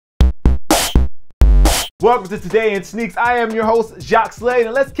Welcome to Today in Sneaks. I am your host, Jacques Slade,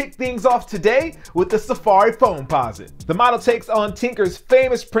 and let's kick things off today with the Safari Foamposite. The model takes on Tinker's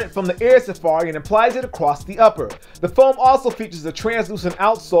famous print from the Air Safari and applies it across the upper. The foam also features a translucent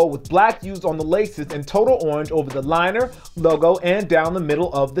outsole with black used on the laces and total orange over the liner, logo, and down the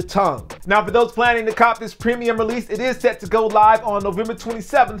middle of the tongue. Now, for those planning to cop this premium release, it is set to go live on November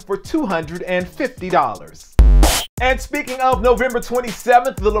 27th for $250. And speaking of November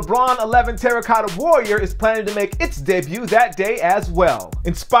 27th, the LeBron 11 Terracotta Warrior is planning to make its debut that day as well.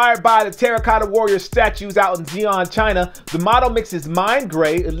 Inspired by the Terracotta Warrior statues out in Xi'an, China, the model mixes Mine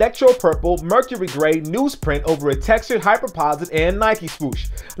Gray, Electro Purple, Mercury Gray, newsprint over a textured Hyperposit and Nike swoosh.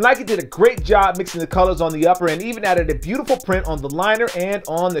 Nike did a great job mixing the colors on the upper and even added a beautiful print on the liner and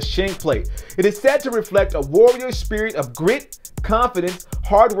on the shank plate. It is said to reflect a warrior spirit of grit, confidence,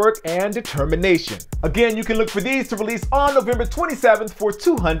 hard work, and determination. Again, you can look for these to release on November 27th for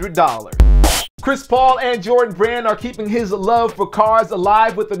 $200. Chris Paul and Jordan Brand are keeping his love for cars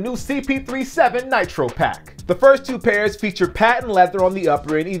alive with the new CP37 Nitro Pack. The first two pairs feature patent leather on the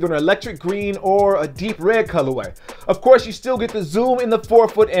upper in either an electric green or a deep red colorway. Of course, you still get the zoom in the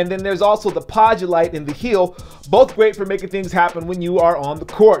forefoot, and then there's also the Podulite in the heel, both great for making things happen when you are on the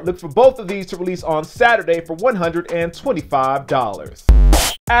court. Look for both of these to release on Saturday for $125.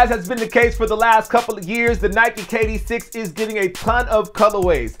 As has been the case for the last couple of years, the Nike KD6 is getting a ton of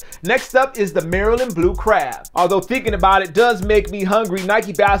colorways. Next up is the Maryland Blue Crab. Although thinking about it does make me hungry,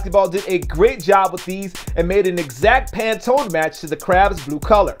 Nike Basketball did a great job with these and made an exact Pantone match to the Crab's blue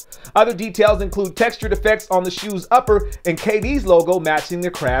color. Other details include textured effects on the shoe's upper and KD's logo matching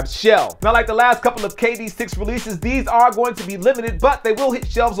the Crab's shell. Now, like the last couple of KD6 releases, these are going to be limited, but they will hit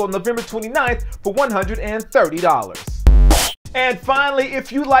shelves on November 29th for $130. And finally, if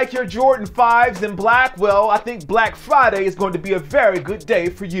you like your Jordan 5s in black, well, I think Black Friday is going to be a very good day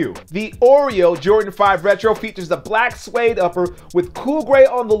for you. The Oreo Jordan 5 Retro features a black suede upper with cool gray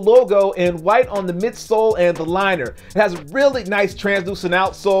on the logo and white on the midsole and the liner. It has a really nice translucent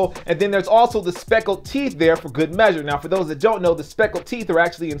outsole, and then there's also the speckled teeth there for good measure. Now, for those that don't know, the speckled teeth are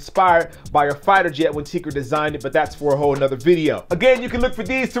actually inspired by a fighter jet when Tinker designed it, but that's for a whole nother video. Again, you can look for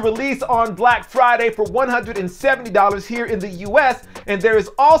these to release on Black Friday for $170 here in the US, and there is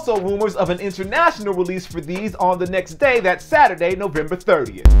also rumors of an international release for these on the next day, that's Saturday, November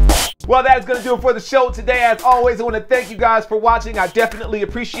 30th. Well, that is going to do it for the show today. As always, I want to thank you guys for watching. I definitely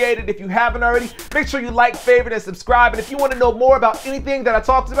appreciate it. If you haven't already, make sure you like, favorite, and subscribe. And if you want to know more about anything that I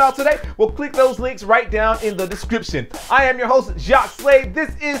talked about today, well, click those links right down in the description. I am your host, Jacques Slade.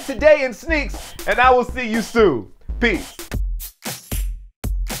 This is Today in Sneaks, and I will see you soon. Peace.